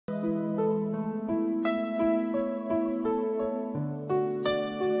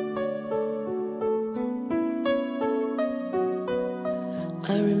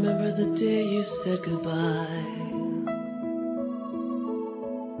I remember the day you said goodbye.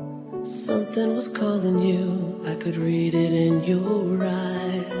 Something was calling you, I could read it in your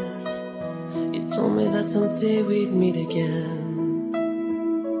eyes. You told me that someday we'd meet again,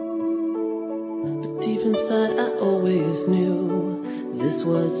 but deep inside I always knew this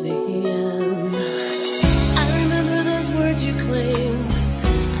was the end. I remember those words you claimed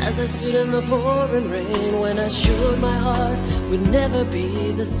as I stood in the pouring rain, when I showed my heart would never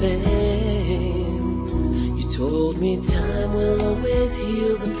be the same. You told me time will always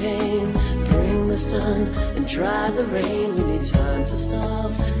heal the pain, bring the sun and dry the rain. We need time to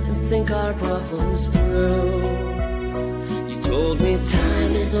solve and think our problems through. You told me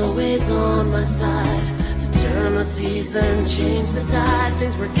time is always on my side, to turn the seas and change the tide.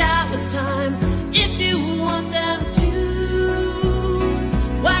 Things work out with time if you want them to.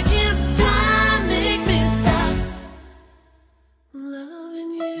 Why can't time make me stop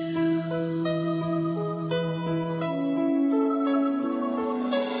loving you?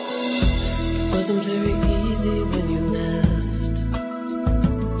 It wasn't very easy when you left.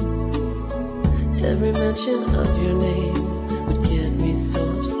 Every mention of your name would get me so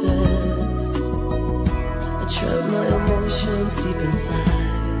upset. I trapped my emotions deep inside.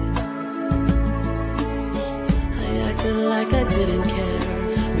 I acted like I didn't care,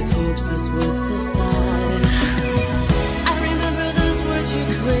 with hopes this would subside. I remember those words you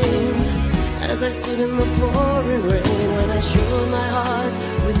claimed as I stood in the pouring rain, when I showed my heart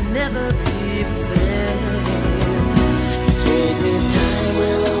would never be the same. You told me time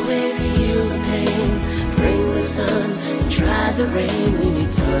will always heal the pain, bring the sun and dry the rain. We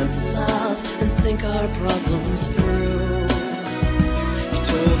need time to solve and think our problems through. You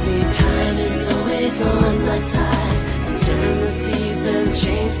told me time is always on my side, to turn the seas and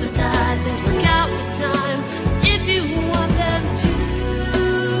change the tide. Things work out with time if you want them to.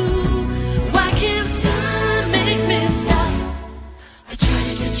 Why can't time make me stop? I try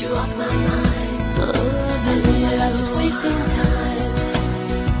to get you off my mind, loving you, I'm just wasting time,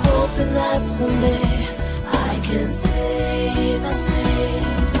 hoping that someday I can say the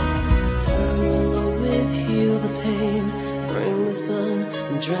same. Time will always heal the pain, bring the sun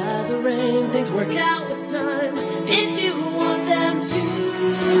and dry the rain. Things work out with time if you want them to.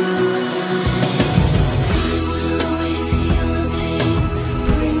 Time will always heal the pain,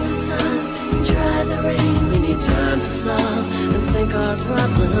 bring the sun and dry the rain. We need time to solve and think our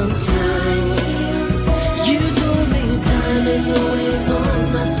problems through. You told me time is always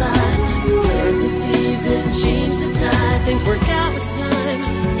on my side, to turn the seas and change the tide. Things work